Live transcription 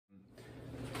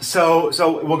So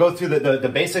we'll go through the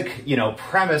basic,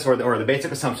 premise or the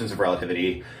basic assumptions of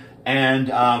relativity. And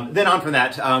then on from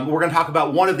that, we're going to talk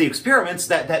about one of the experiments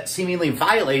that seemingly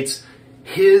violates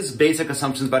his basic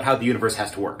assumptions about how the universe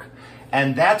has to work.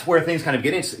 And that's where things kind of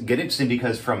get interesting,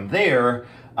 because from there,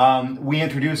 we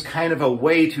introduce kind of a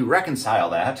way to reconcile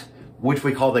that, which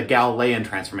we call the Galilean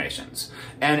transformations.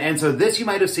 And so this you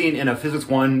might have seen in a Physics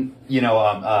 1,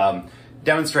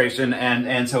 demonstration.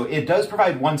 And so it does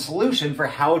provide one solution for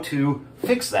how to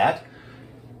fix that,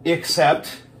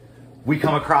 except we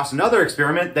come across another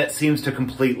experiment that seems to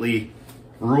completely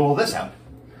rule this out.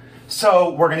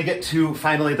 So we're going to get to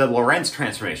finally the Lorentz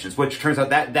transformations, which turns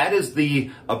out that is the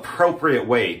appropriate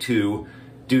way to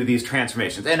do these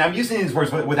transformations. And I'm using these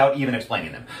words without even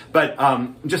explaining them. But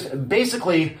just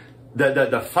basically,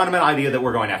 the fundamental idea that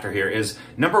we're going after here is,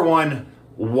 number one,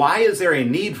 why is there a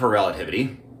need for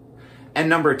relativity? And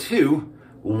number two,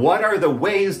 what are the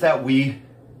ways that we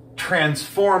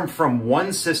transform from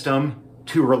one system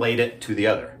to relate it to the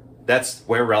other? That's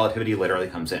where relativity literally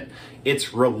comes in.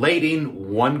 It's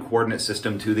relating one coordinate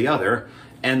system to the other.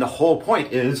 And the whole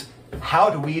point is, how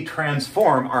do we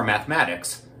transform our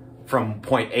mathematics from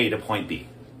point A to point B?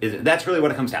 That's really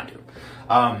what it comes down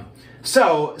to.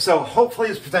 So hopefully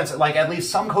this presents like at least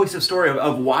some cohesive story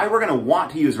of why we're going to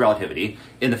want to use relativity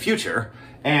in the future,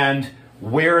 and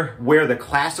where the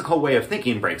classical way of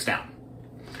thinking breaks down.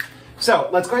 So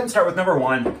let's go ahead and start with number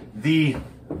one, the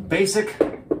basic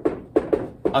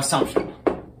assumption.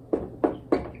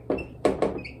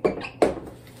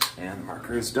 And the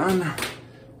marker is done.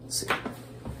 Let's see.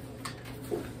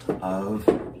 Of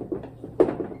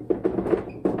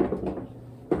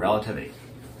relativity.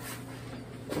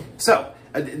 So,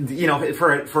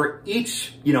 for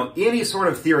each, any sort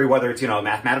of theory, whether it's,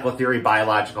 mathematical theory,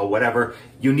 biological, whatever,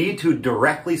 you need to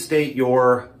directly state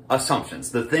your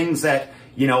assumptions. The things that,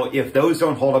 if those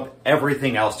don't hold up,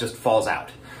 everything else just falls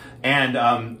out. And,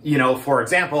 for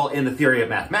example, in the theory of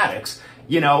mathematics,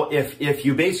 if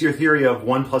you base your theory of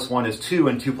 1 + 1 is 2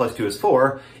 and 2 + 2 is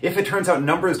 4, if it turns out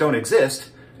numbers don't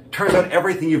exist, turns out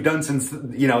everything you've done since,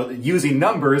 using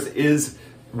numbers is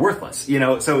worthless,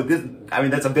 so this,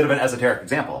 that's a bit of an esoteric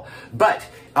example. But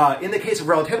in the case of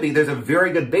relativity, there's a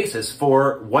very good basis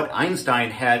for what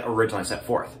Einstein had originally set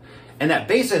forth. And that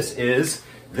basis is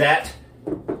that,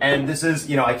 and this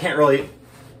is, I can't really,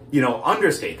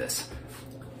 understate this.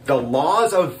 The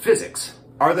laws of physics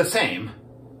are the same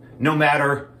no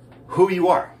matter who you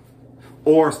are,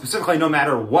 or specifically no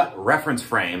matter what reference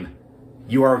frame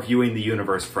you are viewing the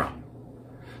universe from.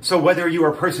 So whether you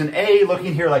are person A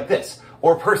looking here like this,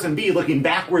 or person B looking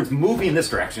backwards, moving in this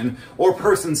direction, or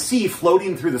person C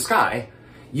floating through the sky,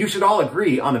 you should all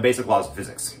agree on the basic laws of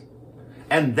physics.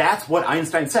 And that's what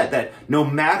Einstein said, that no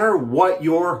matter what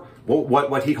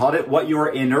what he called it, what your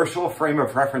inertial frame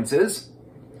of reference is,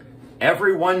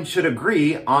 everyone should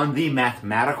agree on the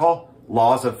mathematical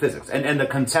laws of physics and the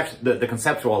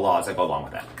conceptual laws that go along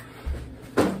with that.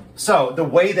 So the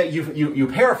way that you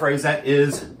paraphrase that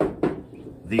is,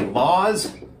 the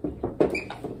laws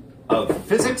of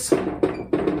physics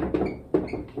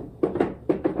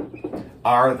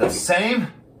are the same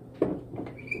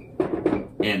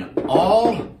in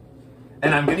all,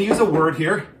 and I'm going to use a word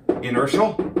here,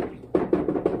 inertial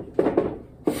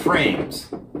frames.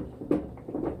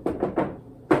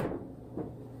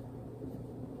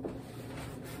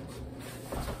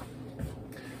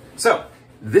 So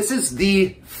this is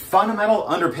the fundamental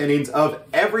underpinnings of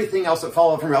everything else that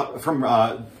follow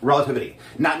from relativity.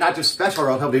 Not just special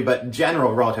relativity, but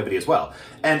general relativity as well.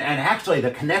 And actually,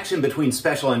 the connection between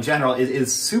special and general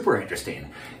is super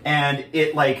interesting. And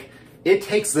it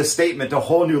takes the statement to a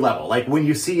whole new level. Like when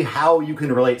you see how you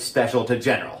can relate special to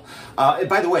general.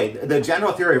 By the way, the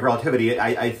general theory of relativity,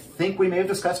 I think we may have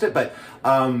discussed it, but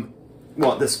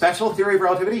the special theory of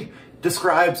relativity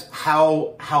describes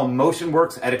how motion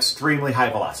works at extremely high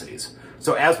velocities.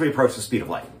 So as we approach the speed of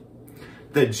light.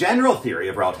 The general theory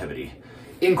of relativity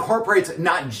incorporates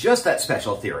not just that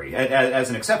special theory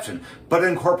as an exception, but it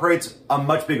incorporates a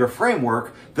much bigger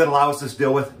framework that allows us to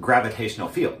deal with gravitational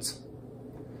fields.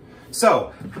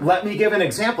 So let me give an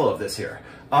example of this here.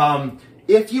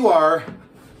 If you are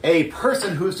a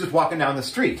person who's just walking down the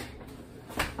street,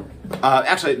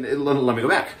 actually, let me go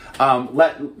back.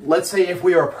 Let's say if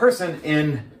we are a person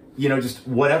in, just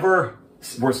whatever,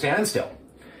 we're standing still.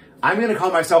 I'm going to call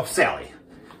myself Sally.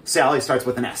 Sally starts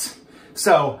with an S.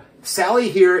 So Sally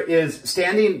here is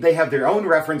standing, they have their own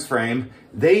reference frame.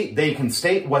 They can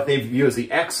state what they view as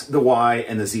the X, the Y,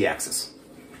 and the Z axis.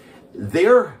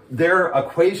 Their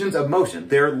equations of motion,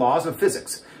 their laws of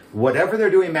physics, whatever they're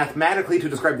doing mathematically to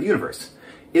describe the universe,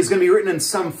 is going to be written in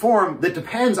some form that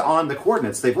depends on the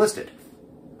coordinates they've listed.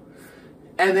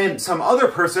 And then some other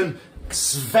person,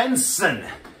 Svensson,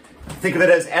 think of it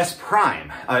as S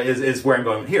prime, is where I'm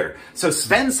going here. So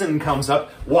Svensson comes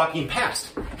up walking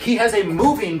past. He has a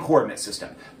moving coordinate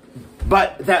system,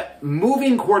 but that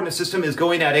moving coordinate system is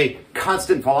going at a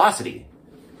constant velocity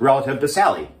relative to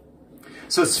Sally.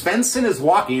 So Svensson is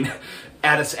walking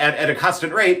at a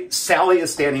constant rate. Sally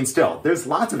is standing still. There's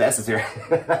lots of S's here.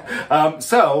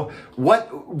 So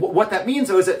what that means,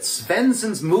 though, is that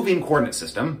Svensson's moving coordinate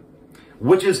system,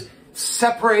 which is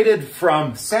separated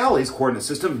from Sally's coordinate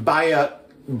system by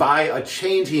a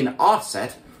changing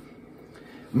offset,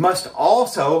 must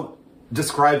also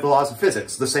describe the laws of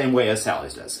physics the same way as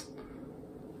Sally's does.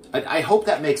 I hope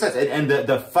that makes sense. And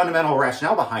the fundamental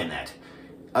rationale behind that,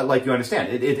 like you understand,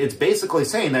 it's basically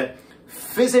saying that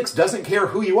physics doesn't care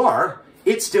who you are.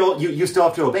 It's still, you still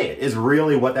have to obey it, is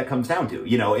really what that comes down to,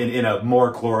 you know, in a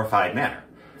more glorified manner.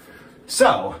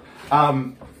 So,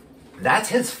 that's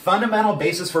his fundamental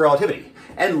basis for relativity.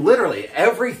 And literally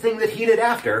everything that he did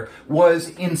after was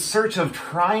in search of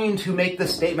trying to make the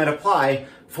statement apply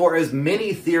for as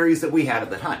many theories that we had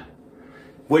at the time.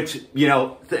 Which, you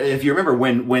know, if you remember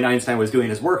when Einstein was doing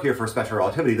his work here for special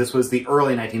relativity, this was the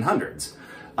early 1900s.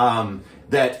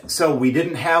 So we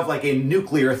didn't have like a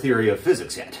nuclear theory of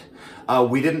physics yet.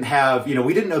 We didn't have, you know,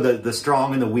 we didn't know the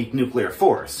strong and the weak nuclear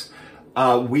force.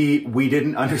 We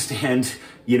didn't understand,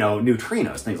 you know,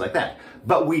 neutrinos, things like that.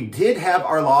 But we did have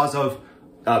our laws of,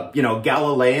 you know,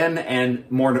 Galilean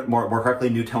and more correctly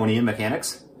Newtonian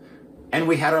mechanics. And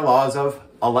we had our laws of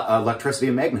electricity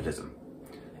and magnetism.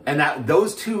 And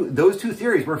those two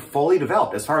theories were fully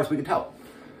developed as far as we could tell.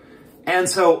 And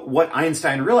so what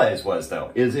Einstein realized was,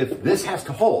 though, is if this has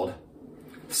to hold,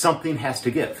 something has to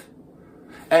give.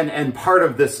 And part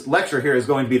of this lecture here is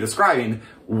going to be describing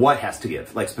what has to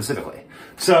give, like specifically.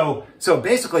 So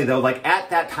basically, though, like at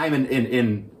that time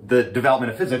in the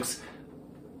development of physics,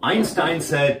 Einstein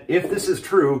said, if this is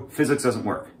true, physics doesn't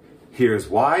work. Here's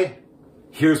why.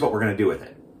 Here's what we're going to do with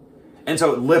it. And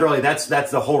so literally that's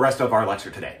the whole rest of our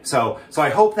lecture today. So I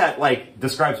hope that like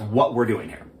describes what we're doing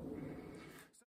here.